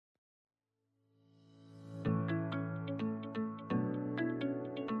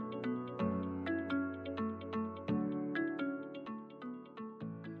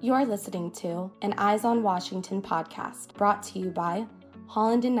You're listening to an Eyes on Washington podcast brought to you by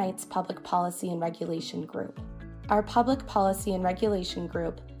Holland & Knight's Public Policy and Regulation Group. Our Public Policy and Regulation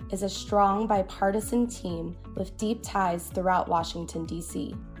Group is a strong bipartisan team with deep ties throughout Washington,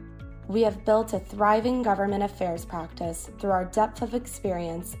 D.C. We have built a thriving government affairs practice through our depth of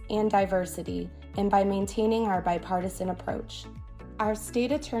experience and diversity and by maintaining our bipartisan approach. Our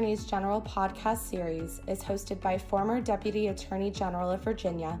State Attorneys General podcast series is hosted by former Deputy Attorney General of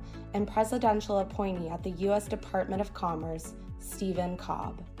Virginia and presidential appointee at the U.S. Department of Commerce, Stephen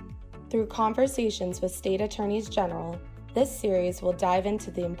Cobb. Through conversations with State Attorneys General, this series will dive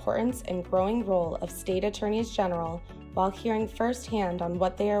into the importance and growing role of State Attorneys General while hearing firsthand on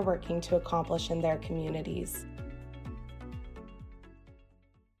what they are working to accomplish in their communities.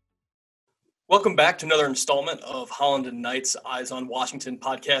 Welcome back to another installment of Holland & Knight's Eyes on Washington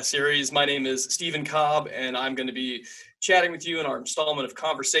podcast series. My name is Stephen Cobb, and I'm going to be chatting with you in our installment of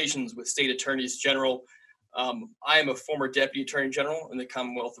Conversations with State Attorneys General. I am a former Deputy Attorney General in the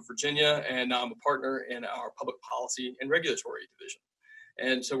Commonwealth of Virginia, and I'm a partner in our Public Policy and Regulatory Division.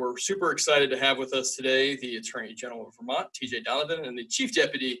 And so we're super excited to have with us today the Attorney General of Vermont, TJ Donovan, and the Chief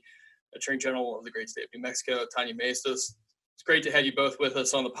Deputy Attorney General of the great state of New Mexico, Tania Maestas. It's great to have you both with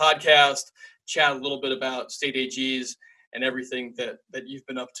us on the podcast, chat a little bit about state AGs and everything that you've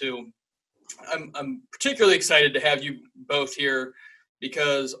been up to. I'm particularly excited to have you both here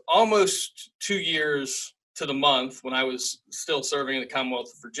because almost 2 years to the month when I was still serving in the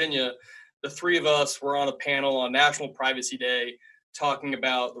Commonwealth of Virginia, the three of us were on a panel on National Privacy Day talking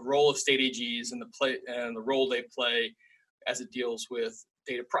about the role of state AGs and the role they play as it deals with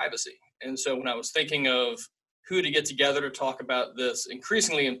data privacy. And so when I was thinking of who to get together to talk about this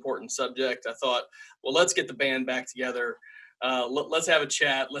increasingly important subject, I thought, well, let's get the band back together. Let's have a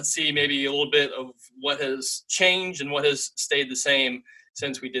chat. Let's see maybe a little bit of what has changed and what has stayed the same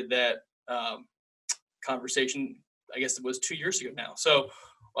since we did that conversation. I guess it was 2 years ago now. So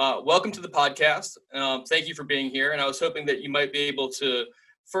welcome to the podcast. Thank you for being here. And I was hoping that you might be able to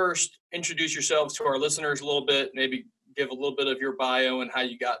first introduce yourselves to our listeners a little bit, maybe give a little bit of your bio and how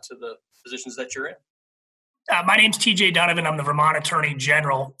you got to the positions that you're in. My name's TJ Donovan. I'm the Vermont Attorney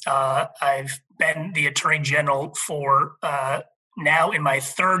General. I've been the Attorney General for now in my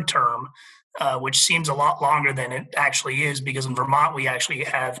third term, which seems a lot longer than it actually is because in Vermont we actually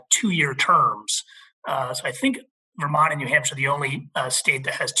have 2-year terms. So I think Vermont and New Hampshire are the only state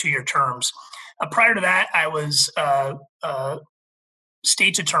that has 2-year terms. Prior to that, I was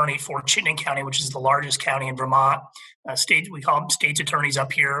state's attorney for Chittenden County, which is the largest county in Vermont. We call them state's attorneys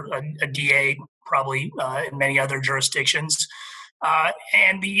up here, a DA probably in many other jurisdictions.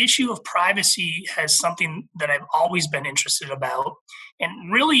 And the issue of privacy has something that I've always been interested about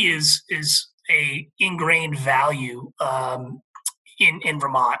and really is a ingrained value in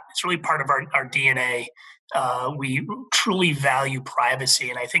Vermont. It's really part of our DNA. We truly value privacy.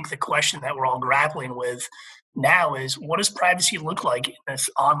 And I think the question that we're all grappling with now is, what does privacy look like in this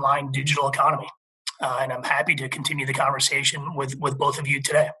online digital economy? And I'm happy to continue the conversation with both of you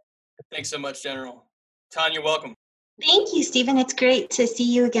today. Thanks so much, General. Tanya, welcome. Thank you, Stephen. It's great to see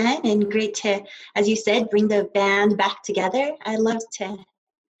you again and great to, as you said, bring the band back together. I'd love to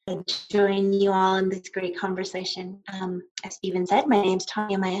join you all in this great conversation. As Stephen said, my name is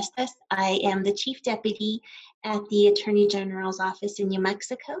Tania Maestas. I am the Chief Deputy at the Attorney General's office in New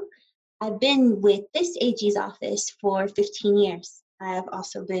Mexico. I've been with this AG's office for 15 years. I've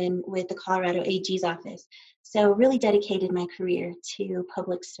also been with the Colorado AG's office. So really dedicated my career to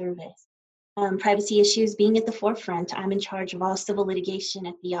public service. Privacy issues being at the forefront, I'm in charge of all civil litigation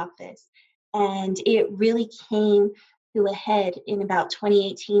at the office. And it really came to a head in about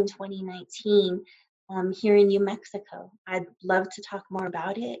 2018, 2019 here in New Mexico. I'd love to talk more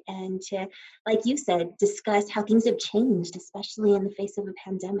about it and to, like you said, discuss how things have changed, especially in the face of a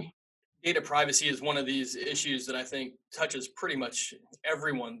pandemic. Data privacy is one of these issues that I think touches pretty much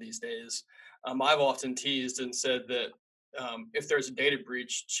everyone these days. I've often teased and said that if there's a data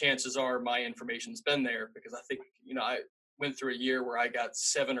breach, chances are my information's been there because I think, I went through a year where I got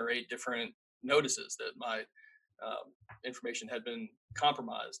 7 or 8 different notices that my information had been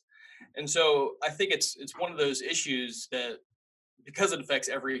compromised. And so I think it's one of those issues that, because it affects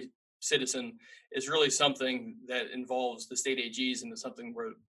every citizen, is really something that involves the state AGs and is something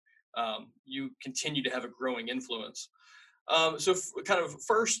where you continue to have a growing influence. So kind of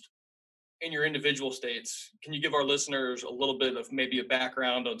first, in your individual states, can you give our listeners a little bit of maybe a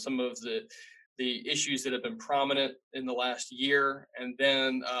background on some of the issues that have been prominent in the last year? And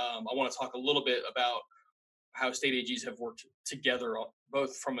then I want to talk a little bit about how state AGs have worked together,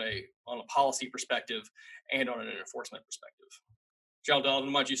 both on a policy perspective and on an enforcement perspective. John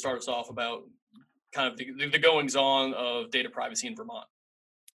Donovan, why don't you start us off about kind of the goings on of data privacy in Vermont?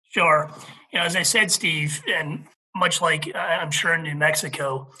 Sure. As I said, Steve, and much like I'm sure in New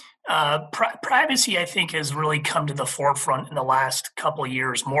Mexico, privacy, I think, has really come to the forefront in the last couple of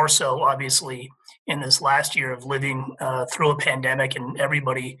years, more so, obviously, in this last year of living through a pandemic and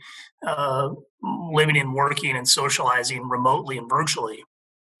everybody living and working and socializing remotely and virtually.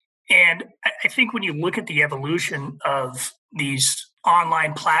 And I think when you look at the evolution of these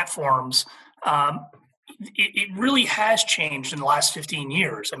online platforms, it really has changed in the last 15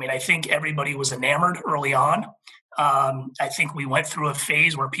 years. I mean, I think everybody was enamored early on. I think we went through a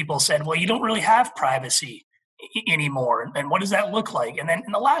phase where people said, well, you don't really have privacy anymore. And what does that look like? And then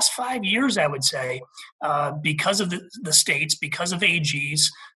in the last 5 years, I would say, because of the states, because of AGs,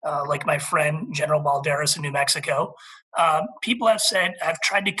 like my friend General Balderas in New Mexico, people have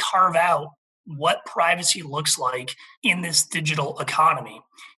tried to carve out what privacy looks like in this digital economy.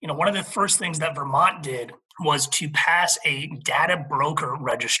 One of the first things that Vermont did was to pass a data broker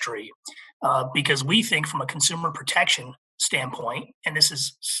registry, because we think from a consumer protection standpoint, and this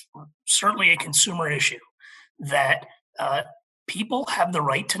is certainly a consumer issue, that people have the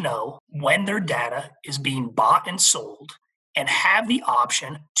right to know when their data is being bought and sold and have the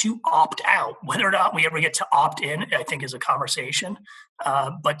option to opt out. Whether or not we ever get to opt in, I think, is a conversation,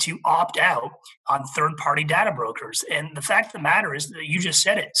 but to opt out on third-party data brokers. And the fact of the matter is that you just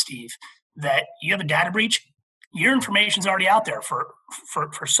said it, Steve, that you have a data breach, your information's already out there for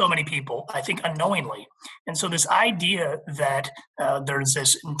so many people, I think unknowingly. And so this idea that there's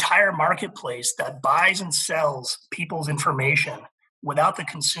this entire marketplace that buys and sells people's information without the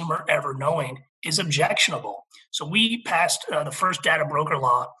consumer ever knowing is objectionable. So we passed the first data broker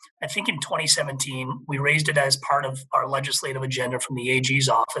law, I think in 2017. We raised it as part of our legislative agenda from the AG's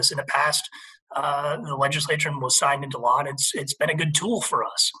office, and it passed the legislature and was signed into law, and it's been a good tool for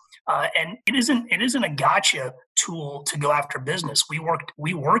us. And it isn't a gotcha tool to go after business. We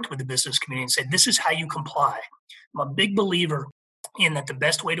worked with the business community and said, this is how you comply. I'm a big believer in that the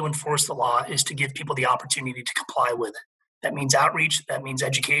best way to enforce the law is to give people the opportunity to comply with it. That means outreach, that means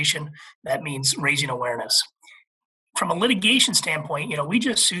education, that means raising awareness. From a litigation standpoint, we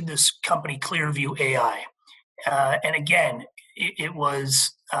just sued this company, Clearview AI. And again, it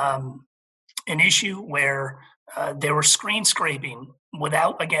was an issue where they were screen scraping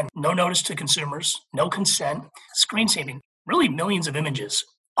without, again, no notice to consumers, no consent, screen scraping, really millions of images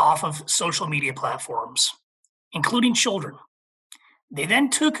off of social media platforms, including children. They then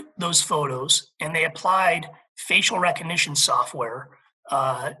took those photos and they applied facial recognition software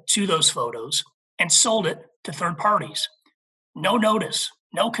to those photos and sold it to third parties. No notice,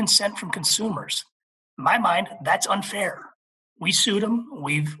 no consent from consumers. In my mind, that's unfair. We sued them.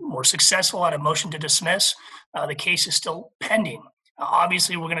 We're successful at a motion to dismiss. The case is still pending.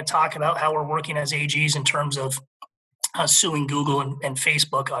 Obviously, we're going to talk about how we're working as AGs in terms of suing Google and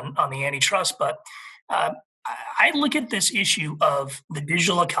Facebook on the antitrust. But I look at this issue of the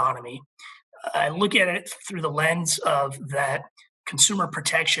digital economy. I look at it through the lens of that consumer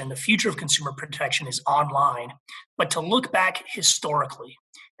protection. The future of consumer protection is online. But to look back historically,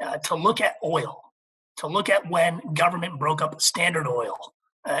 to look at oil, to look at when government broke up Standard Oil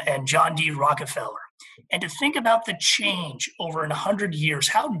and John D. Rockefeller, and to think about the change over 100 years,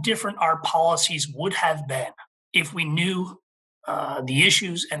 how different our policies would have been if we knew the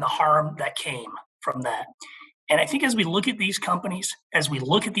issues and the harm that came from that. And I think as we look at these companies, as we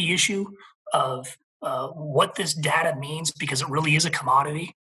look at the issue of what this data means, because it really is a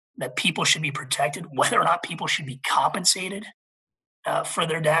commodity, that people should be protected, whether or not people should be compensated for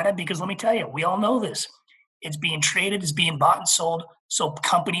their data, because let me tell you, we all know this. It's being traded, it's being bought and sold so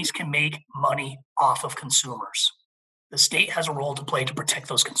companies can make money off of consumers. The state has a role to play to protect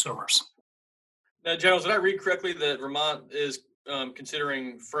those consumers. Now, General, did I read correctly that Vermont is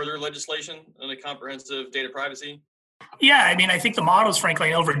considering further legislation on the comprehensive data privacy? Yeah, I mean, I think the models, frankly,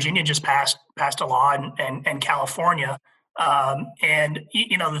 I know Virginia just passed a law and California. And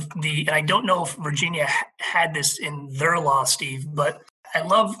I don't know if Virginia had this in their law, Steve, but I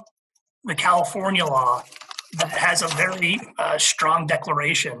love the California law that has a very strong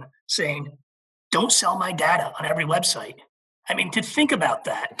declaration saying, don't sell my data on every website. I mean, to think about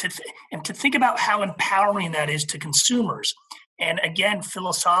that, to think about how empowering that is to consumers. And again,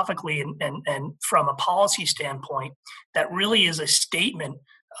 philosophically and from a policy standpoint, that really is a statement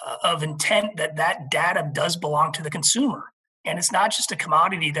of intent that data does belong to the consumer. And it's not just a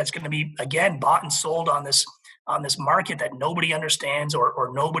commodity that's going to be, again, bought and sold on this market that nobody understands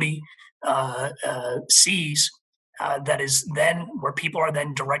or nobody sees, that is then where people are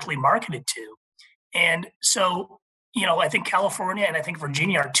then directly marketed to. And so I think California and I think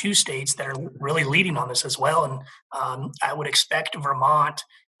Virginia are two states that are really leading on this as well, and I would expect Vermont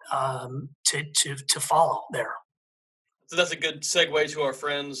to follow there. So that's a good segue to our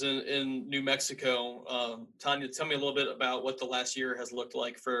friends in New Mexico. Tania, tell me a little bit about what the last year has looked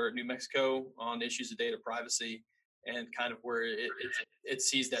like for New Mexico on issues of data privacy and kind of where it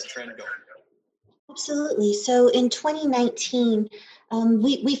sees that trend going. Absolutely. So in 2019,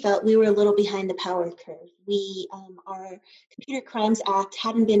 we felt we were a little behind the power curve. Our Computer Crimes Act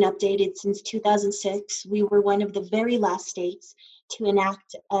hadn't been updated since 2006. We were one of the very last states to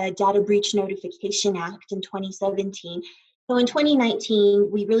enact a Data Breach Notification Act in 2017. So in 2019,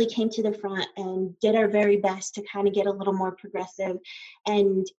 we really came to the front and did our very best to kind of get a little more progressive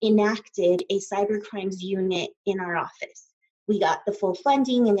and enacted a cyber crimes unit in our office. We got the full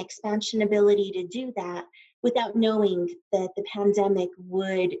funding and expansion ability to do that without knowing that the pandemic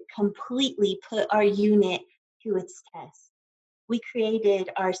would completely put our unit to its test. We created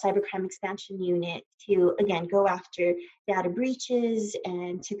our cybercrime expansion unit to, again, go after data breaches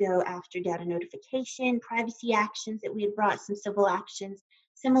and to go after data notification, privacy actions that we had brought, some civil actions,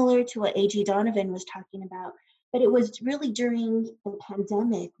 similar to what AG Donovan was talking about. But it was really during the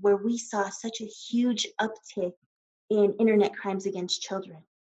pandemic where we saw such a huge uptick in internet crimes against children.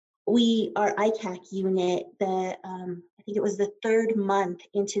 Our ICAC unit, I think it was the third month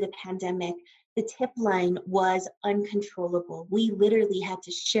into the pandemic, the tip line was uncontrollable. We literally had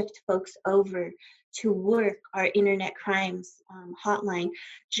to shift folks over to work our internet crimes hotline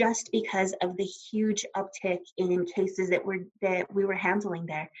just because of the huge uptick in cases that we were handling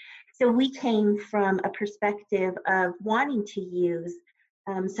there. So we came from a perspective of wanting to use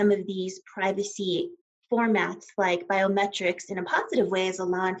some of these privacy formats like biometrics in a positive way as a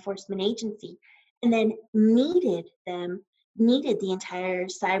law enforcement agency, and then needed the entire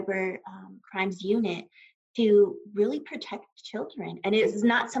cyber crimes unit to really protect children. And it is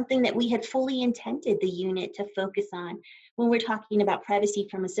not something that we had fully intended the unit to focus on when we're talking about privacy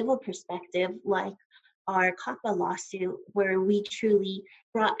from a civil perspective, like our COPPA lawsuit, where we truly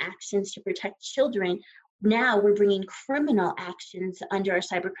brought actions to protect children. Now we're bringing criminal actions under our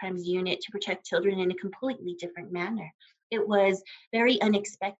cybercrimes unit to protect children in a completely different manner. It was very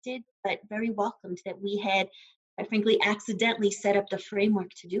unexpected, but very welcomed that we had, frankly, accidentally set up the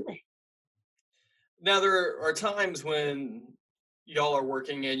framework to do it. Now, there are times when y'all are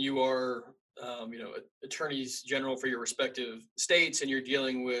working and you are, attorneys general for your respective states, and you're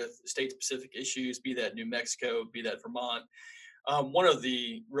dealing with state-specific issues, be that New Mexico, be that Vermont. One of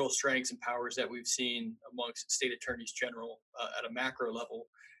the real strengths and powers that we've seen amongst state attorneys general at a macro level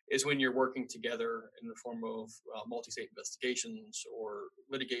is when you're working together in the form of multi-state investigations or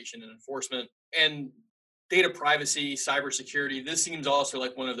litigation and enforcement. And data privacy, cybersecurity, this seems also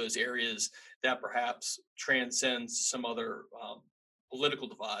like one of those areas that perhaps transcends some other political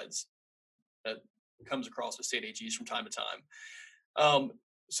divides that comes across with state AGs from time to time.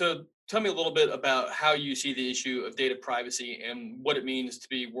 So tell me a little bit about how you see the issue of data privacy and what it means to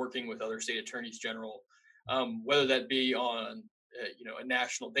be working with other state attorneys general, whether that be on a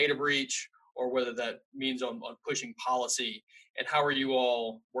national data breach or whether that means on pushing policy, and how are you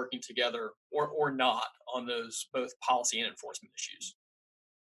all working together or not on those both policy and enforcement issues?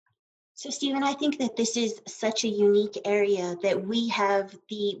 So, Stephen, I think that this is such a unique area that we have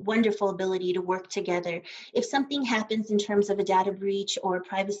the wonderful ability to work together. If something happens in terms of a data breach or a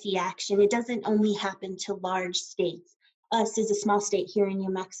privacy action, it doesn't only happen to large states. Us as a small state here in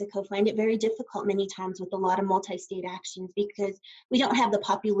New Mexico find it very difficult many times with a lot of multi-state actions because we don't have the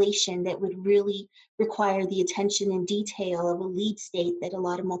population that would really require the attention and detail of a lead state that a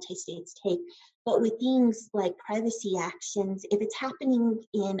lot of multi-states take. But with things like privacy actions, if it's happening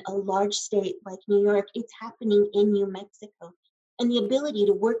in a large state like New York, it's happening in New Mexico. And the ability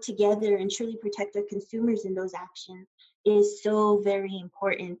to work together and truly protect our consumers in those actions is so very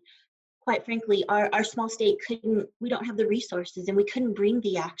important. Quite frankly, our small state we don't have the resources, and we couldn't bring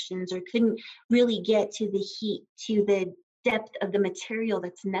the actions or couldn't really get to the heat, to the depth of the material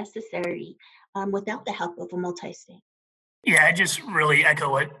that's necessary without the help of a multi-state. Yeah, I just really echo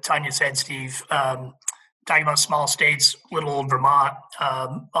what Tania said, Steve. Talking about small states, little old Vermont,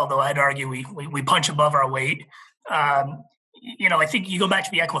 although I'd argue we punch above our weight. I think you go back to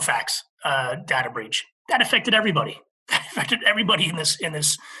the Equifax data breach. That affected everybody. That affected everybody in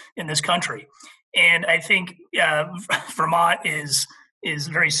this country. And I think Vermont is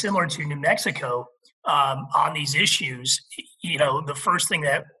very similar to New Mexico on these issues. The first thing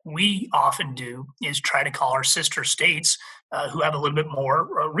that we often do is try to call our sister states who have a little bit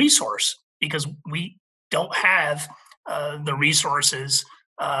more resource, because we don't have the resources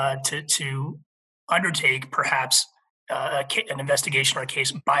to undertake perhaps an investigation or a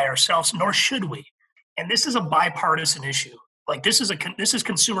case by ourselves, nor should we. And this is a bipartisan issue. Like this is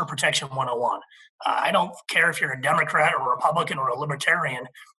consumer protection 101. I don't care if you're a Democrat or a Republican or a Libertarian.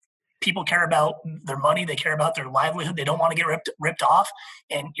 People care about their money. They care about their livelihood. They don't want to get ripped off.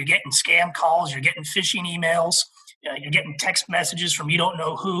 And you're getting scam calls. You're getting phishing emails. You're getting text messages from you don't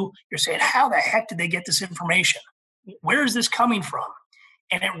know who. You're saying, how the heck did they get this information? Where is this coming from?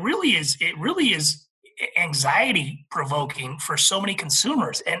 And it really is anxiety provoking for so many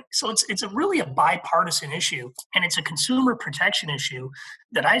consumers. And so it's really a bipartisan issue, and it's a consumer protection issue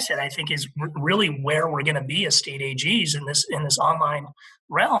that I think is really where we're going to be as state AGs in this online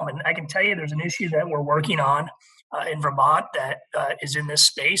realm. And I can tell you there's an issue that we're working on in Vermont that is in this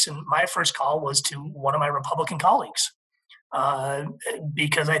space. And my first call was to one of my Republican colleagues.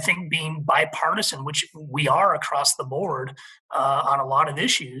 Because I think being bipartisan, which we are across the board on a lot of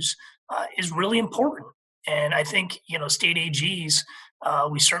issues, is really important. And I think, state AGs,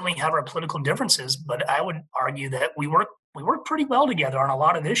 we certainly have our political differences, but I would argue that we work pretty well together on a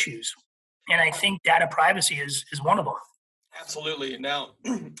lot of issues. And I think data privacy is one of them. Absolutely. Now,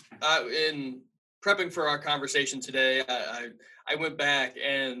 in prepping for our conversation today, I went back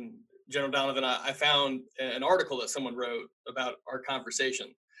and General Donovan, I found an article that someone wrote about our conversation,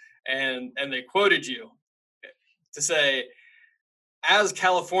 and they quoted you to say, "As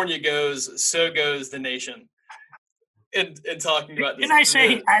California goes, so goes the nation." In talking about this, and I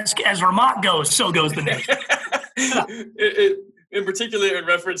say, as Vermont goes, so goes the nation. In particular, in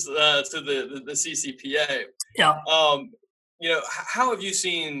reference to the CCPA. Yeah. How have you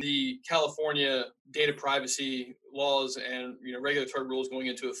seen the California data privacy laws and regulatory rules going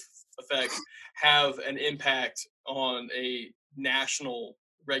into effect have an impact on a national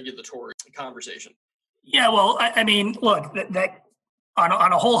regulatory conversation? Yeah, well, I mean, look, that on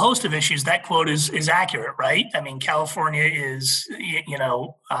a whole host of issues, that quote is accurate, right? I mean, California is,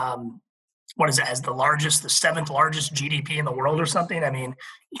 what is it, as the seventh largest GDP in the world or something? I mean,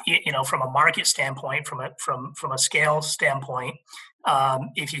 from a market standpoint, from a scale standpoint,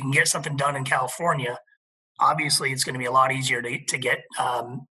 if you can get something done in California, obviously it's going to be a lot easier to get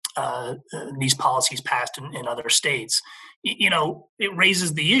these policies passed in other states. It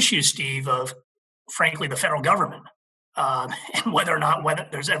raises the issue, Steve, of frankly the federal government and whether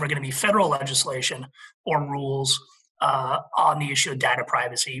there's ever going to be federal legislation or rules on the issue of data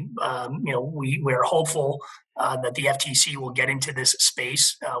privacy. We're hopeful that the FTC will get into this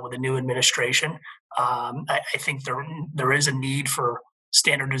space with a new administration. I think there is a need for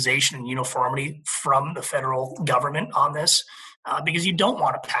standardization and uniformity from the federal government on this, because you don't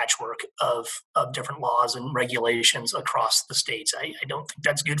want a patchwork of different laws and regulations across the states. I don't think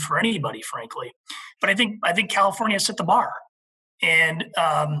that's good for anybody, frankly. But I think California set the bar, and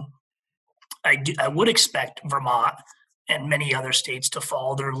I would expect Vermont and many other states to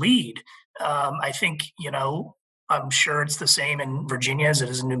follow their lead. I think I'm sure it's the same in Virginia as it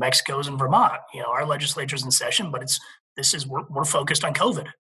is in New Mexico and Vermont. Our legislature's in session, but we're focused on COVID,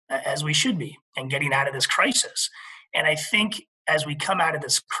 as we should be, and getting out of this crisis. And I think as we come out of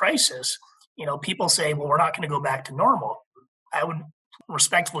this crisis, people say, well, we're not going to go back to normal. I would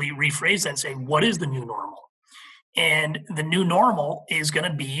respectfully rephrase that and say, what is the new normal? And the new normal is going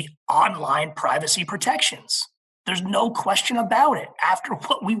to be online privacy protections. There's no question about it. After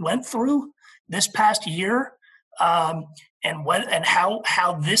what we went through this past year, and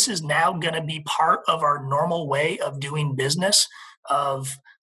how this is now going to be part of our normal way of doing business, of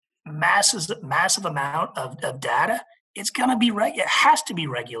massive amount of data, it's going to be it has to be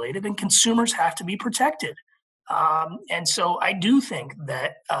regulated, and consumers have to be protected. And so I do think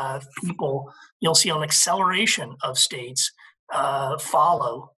that you'll see an acceleration of states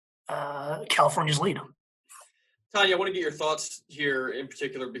follow California's lead. Tania, I want to get your thoughts here in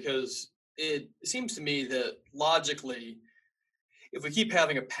particular, because it seems to me that logically, if we keep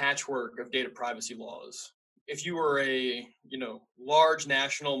having a patchwork of data privacy laws, if you were a large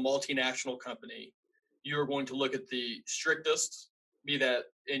national, multinational company, you are going to look at the strictest, be that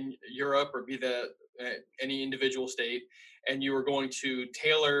in Europe or be that any individual state, and you are going to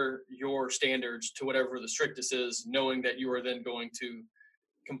tailor your standards to whatever the strictest is, knowing that you are then going to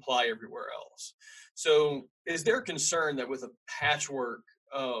comply everywhere else. So is there a concern that with a patchwork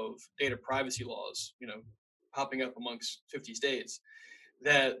of data privacy laws, popping up amongst 50 states,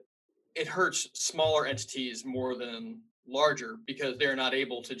 that it hurts smaller entities more than larger because they're not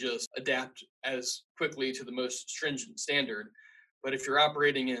able to just adapt as quickly to the most stringent standard? But if you're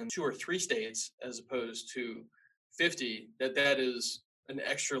operating in 2 or 3 states as opposed to 50, that is an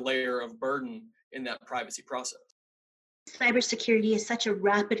extra layer of burden in that privacy process. cybersecurity is such a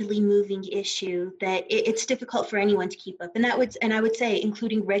rapidly moving issue that it's difficult for anyone to keep up. And I would say,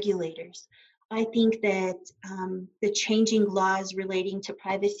 including regulators. I think that the changing laws relating to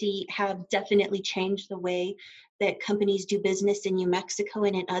privacy have definitely changed the way that companies do business in New Mexico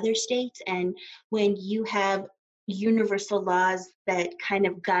and in other states. And when you have universal laws that kind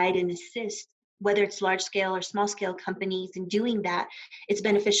of guide and assist, whether it's large scale or small scale companies in doing that, it's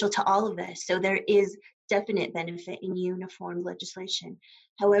beneficial to all of us. So there is definite benefit in uniform legislation.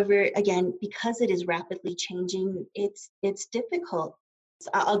 However, again, because it is rapidly changing, it's difficult.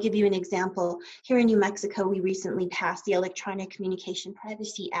 I'll give you an example. Here in New Mexico, we recently passed the Electronic Communication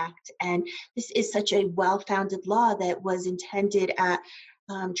Privacy Act, and this is such a well-founded law that was intended at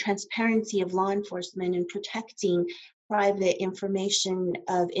transparency of law enforcement and protecting private information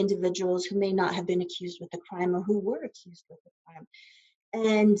of individuals who may not have been accused with a crime or who were accused with a crime.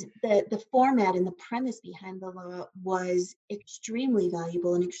 And the format and the premise behind the law was extremely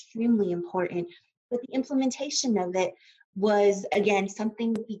valuable and extremely important, but the implementation of it was, again,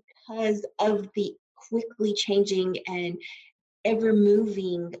 something because of the quickly changing and ever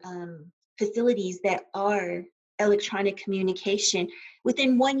moving facilities that are electronic communication.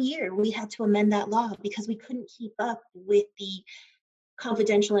 Within 1 year, we had to amend that law because we couldn't keep up with the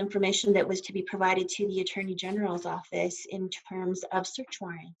confidential information that was to be provided to the Attorney General's office in terms of search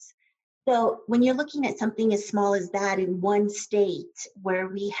warrants. So when you're looking at something as small as that in one state where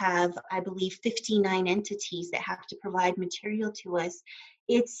we have, I believe, 59 entities that have to provide material to us,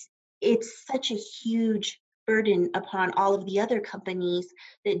 it's such a huge burden upon all of the other companies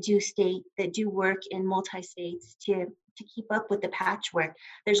that do work in multi-states to keep up with the patchwork.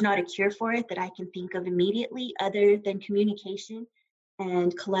 There's not a cure for it that I can think of immediately other than communication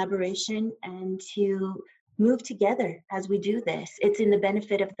and collaboration, and to move together as we do this. It's in the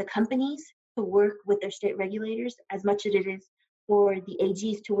benefit of the companies to work with their state regulators as much as it is for the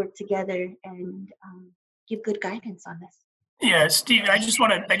AGs to work together and give good guidance on this. Yeah, Steve, I just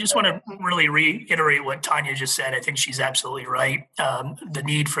want to really reiterate what Tania just said. I think she's absolutely right. The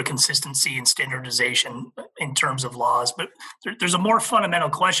need for consistency and standardization in terms of laws, but there's a more fundamental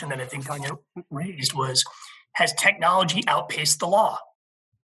question that I think Tania raised was, has technology outpaced the law?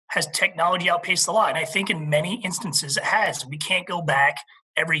 Has technology outpaced the law? And I think in many instances it has. We can't go back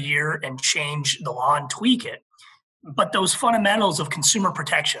every year and change the law and tweak it. But those fundamentals of consumer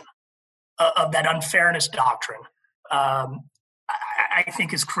protection, of that unfairness doctrine, I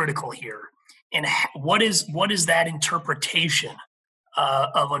think is critical here. And what is that interpretation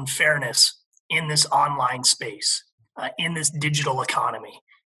of unfairness in this online space, in this digital economy?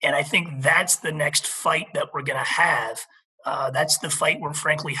 And I think that's the next fight that we're going to have. That's the fight we're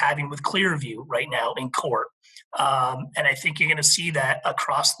frankly having with Clearview right now in court. And I think you're going to see that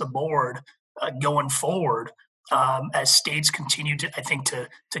across the board going forward as states continue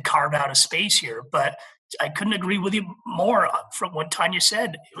to carve out a space here. But I couldn't agree with you more from what Tania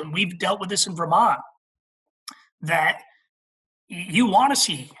said. We've dealt with this in Vermont, that you want to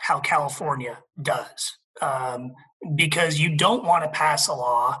see how California does, because you don't want to pass a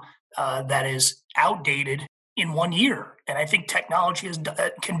law that is outdated in 1 year. And I think technology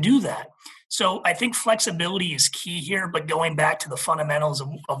can do that. So I think flexibility is key here, but going back to the fundamentals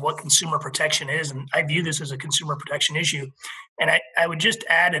of what consumer protection is, and I view this as a consumer protection issue. And I would just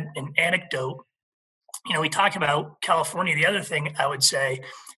add an anecdote. You know, we talk about California. The other thing I would say,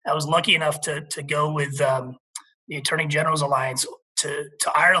 I was lucky enough to go with the Attorney General's Alliance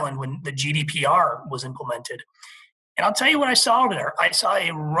to Ireland when the GDPR was implemented. And I'll tell you what I saw over there. I saw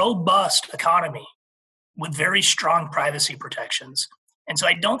a robust economy with very strong privacy protections. And so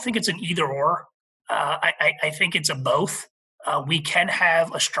I don't think it's an either or. I think it's a both. We can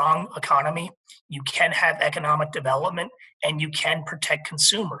have a strong economy, you can have economic development, and you can protect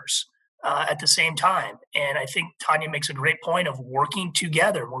consumers at the same time. And I think Tania makes a great point of working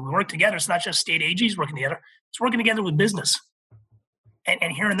together. When we work together, it's not just state AGs working together, it's working together with business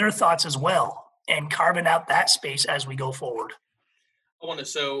and hearing their thoughts as well and carving out that space as we go forward. I want to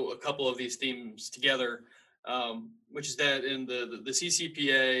sew a couple of these themes together, which is that in the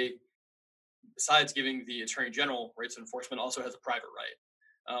CCPA, besides giving the Attorney General rights of enforcement, also has a private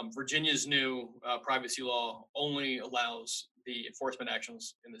right. Virginia's new privacy law only allows the enforcement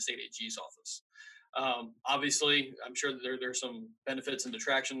actions in the state AG's office. Obviously, I'm sure that there's some benefits and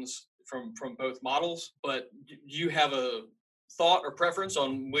detractions from both models, but do you have a thought or preference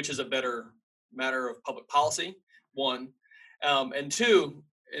on which is a better matter of public policy, one? And two,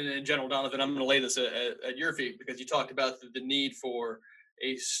 and General Donovan, I'm going to lay this at your feet, because you talked about the need for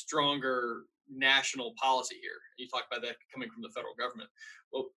a stronger national policy here. You talked about that coming from the federal government.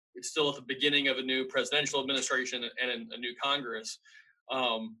 Well, it's still at the beginning of a new presidential administration and a new Congress.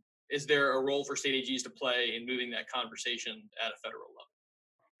 Is there a role for state AGs to play in moving that conversation at a federal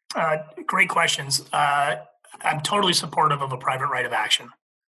level? Great questions. I'm totally supportive of a private right of action.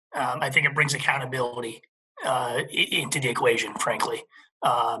 I think it brings accountability into the equation, frankly.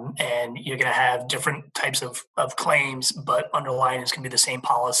 And you're going to have different types of claims, but underlying is going to be the same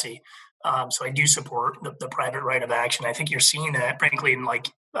policy. So I do support the private right of action. I think you're seeing that, frankly, in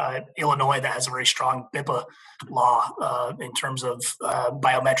Illinois, that has a very strong BIPA law in terms of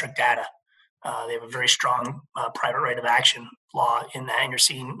biometric data. They have a very strong private right of action law in that, and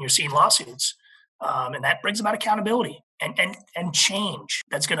you're seeing lawsuits, and that brings about accountability and change.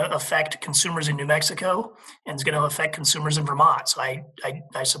 That's going to affect consumers in New Mexico, and it's going to affect consumers in Vermont. So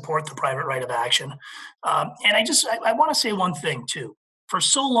I support the private right of action, and I want to say one thing too. For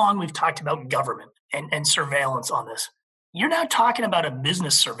so long, we've talked about government and surveillance on this. You're now talking about a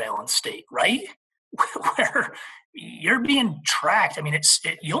business surveillance state, right? Where you're being tracked. I mean,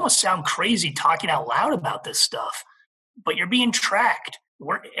 you almost sound crazy talking out loud about this stuff, but you're being tracked,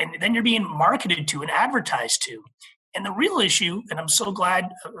 and then you're being marketed to and advertised to. And the real issue, and I'm so glad,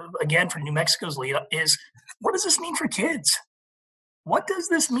 again, for New Mexico's lead up, is what does this mean for kids? What does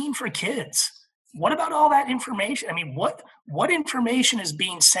this mean for kids? What about all that information? I mean, what information is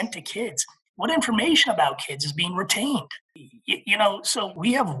being sent to kids? What information about kids is being retained? So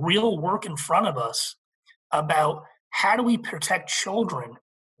we have real work in front of us about how do we protect children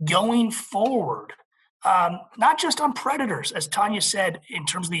going forward, not just on predators, as Tania said, in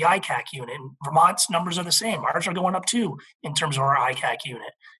terms of the ICAC unit. And Vermont's numbers are the same. Ours are going up too in terms of our ICAC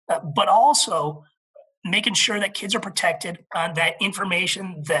unit, but also making sure that kids are protected, that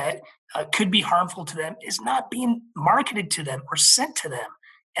information that could be harmful to them is not being marketed to them or sent to them.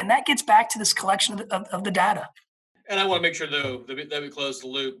 And that gets back to this collection of the data. And I want to make sure, though, that we close the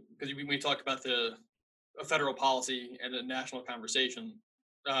loop, because we talked about a federal policy and a national conversation.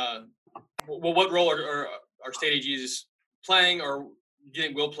 What role are state AGs playing, or do you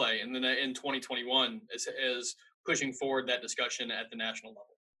think will play in 2021 as pushing forward that discussion at the national level?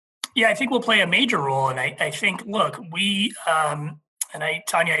 Yeah, I think we'll play a major role. And I think, look,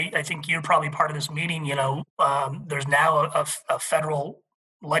 Tania, I think you're probably part of this meeting. There's now a federal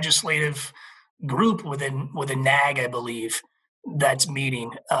legislative group within NAG, I believe, that's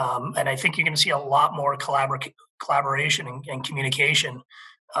meeting. And I think you're going to see a lot more collaboration and communication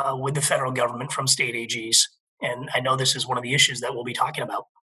with the federal government from state AGs. And I know this is one of the issues that we'll be talking about.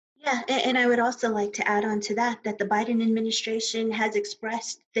 Yeah, and I would also like to add on to that the Biden administration has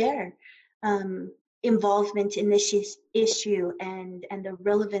expressed their involvement in this issue and the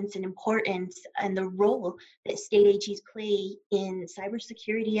relevance and importance and the role that state AGs play in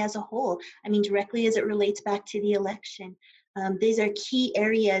cybersecurity as a whole. I mean, directly as it relates back to the election. These are key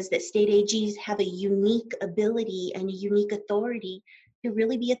areas that state AGs have a unique ability and a unique authority to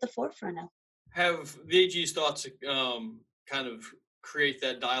really be at the forefront of. Have the AG's thoughts kind of create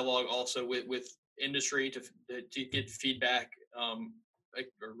that dialogue also with industry to get feedback, or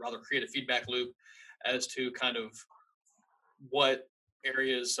rather create a feedback loop as to kind of what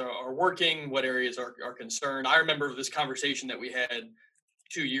areas are working, what areas are concerned? I remember this conversation that we had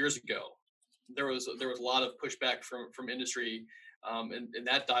 2 years ago. There was a lot of pushback from industry in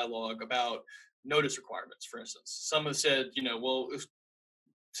that dialogue about notice requirements, for instance. Some have said, if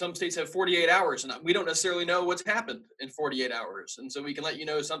some states have 48 hours, and we don't necessarily know what's happened in 48 hours. And so we can let you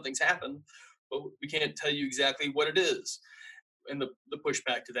know something's happened, but we can't tell you exactly what it is. And the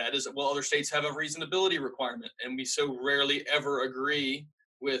pushback to that is, well, other states have a reasonability requirement, and we so rarely ever agree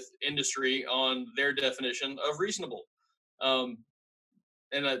with industry on their definition of reasonable.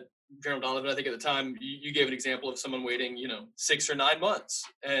 General Donovan, I think at the time you gave an example of someone waiting, 6 or 9 months.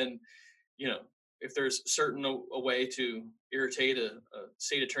 And, if there's a way to irritate a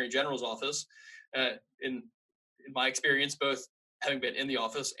state attorney general's office, in my experience, both having been in the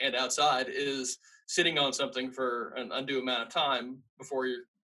office and outside, is sitting on something for an undue amount of time before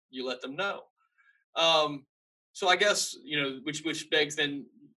you let them know. So I guess, which begs then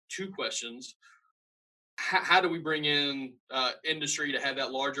 2 questions. How do we bring in industry to have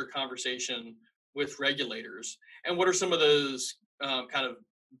that larger conversation with regulators? And what are some of those kind of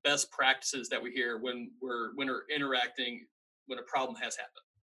best practices that we hear when we're interacting when a problem has happened?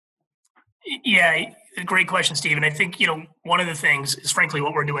 Yeah, great question, Stephen. I think, one of the things is frankly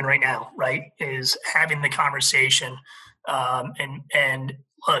what we're doing right now, right, is having the conversation. And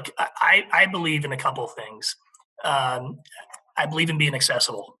look, I believe in a couple of things. I believe in being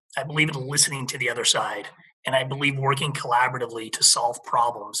accessible. I believe in listening to the other side. And I believe working collaboratively to solve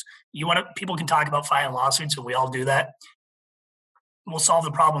problems. People can talk about filing lawsuits, and we all do that. we'll solve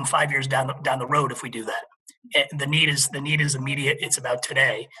the problem 5 years down the road if we do that. And the need is immediate. It's about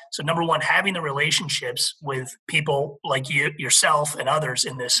today. So number one, having the relationships with people like yourself and others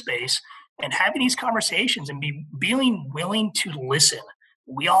in this space, and having these conversations and being willing to listen.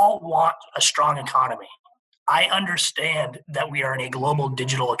 We all want a strong economy. I understand that we are in a global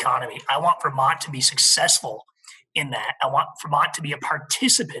digital economy. I want Vermont to be successful in that. I want Vermont to be a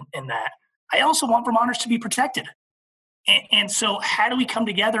participant in that. I also want Vermonters to be protected. And so how do we come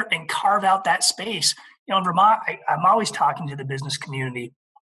together and carve out that space? In Vermont, I'm always talking to the business community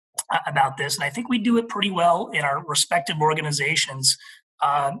about this, and I think we do it pretty well in our respective organizations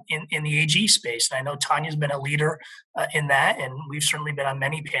in the AG space. And I know Tania's been a leader in that, and we've certainly been on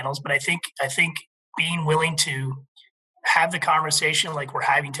many panels. But I think being willing to have the conversation like we're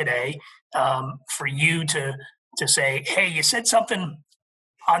having today, for you to say, hey, you said something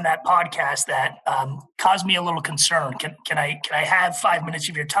on that podcast that caused me a little concern. Can I have 5 minutes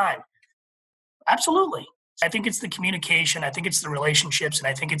of your time? Absolutely. I think it's the communication. I think it's the relationships. And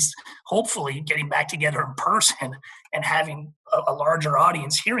I think it's hopefully getting back together in person and having a larger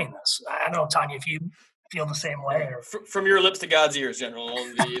audience hearing this. I don't know, Tania, if you feel the same way. Or... From your lips to God's ears, General,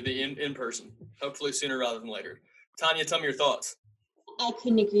 the in person, hopefully sooner rather than later. Tania, tell me your thoughts. I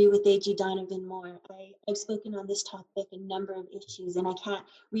couldn't agree with AG Donovan more. I've spoken on this topic a number of issues, and I can't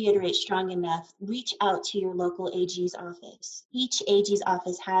reiterate strong enough. Reach out to your local AG's office. Each AG's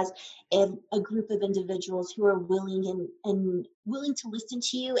office has a group of individuals who are willing and willing to listen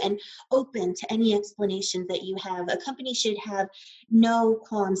to you and open to any explanations that you have. A company should have no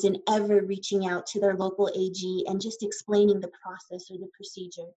qualms in ever reaching out to their local AG and just explaining the process or the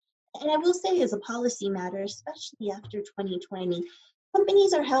procedure. And I will say, as a policy matter, especially after 2020,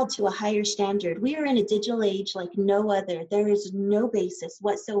 companies are held to a higher standard. We are in a digital age like no other. There is no basis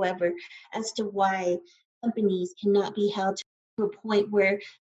whatsoever as to why companies cannot be held to a point where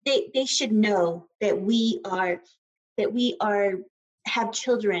they should know that we have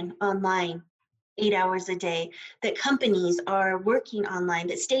children online 8 hours a day, that companies are working online,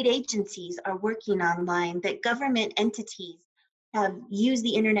 that state agencies are working online, that government entities have used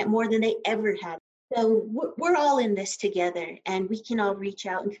the internet more than they ever have. So we're all in this together, and we can all reach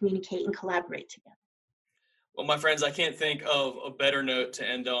out and communicate and collaborate together. Well, my friends, I can't think of a better note to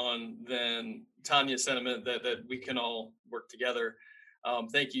end on than Tania's sentiment that we can all work together.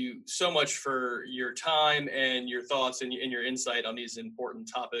 Thank you so much for your time and your thoughts and your insight on these important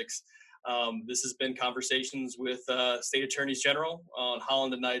topics. This has been Conversations with State Attorneys General on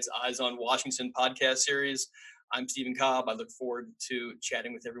Holland and Knight's Eyes on Washington podcast series. I'm Stephen Cobb. I look forward to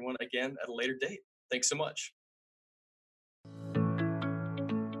chatting with everyone again at a later date. Thanks so much.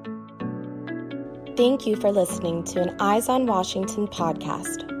 Thank you for listening to an Eyes on Washington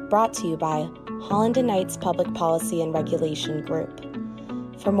podcast brought to you by Holland and Knight's Public Policy and Regulation Group.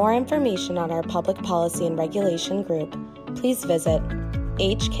 For more information on our Public Policy and Regulation Group, please visit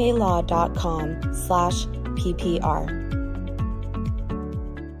hklaw.com/ppr.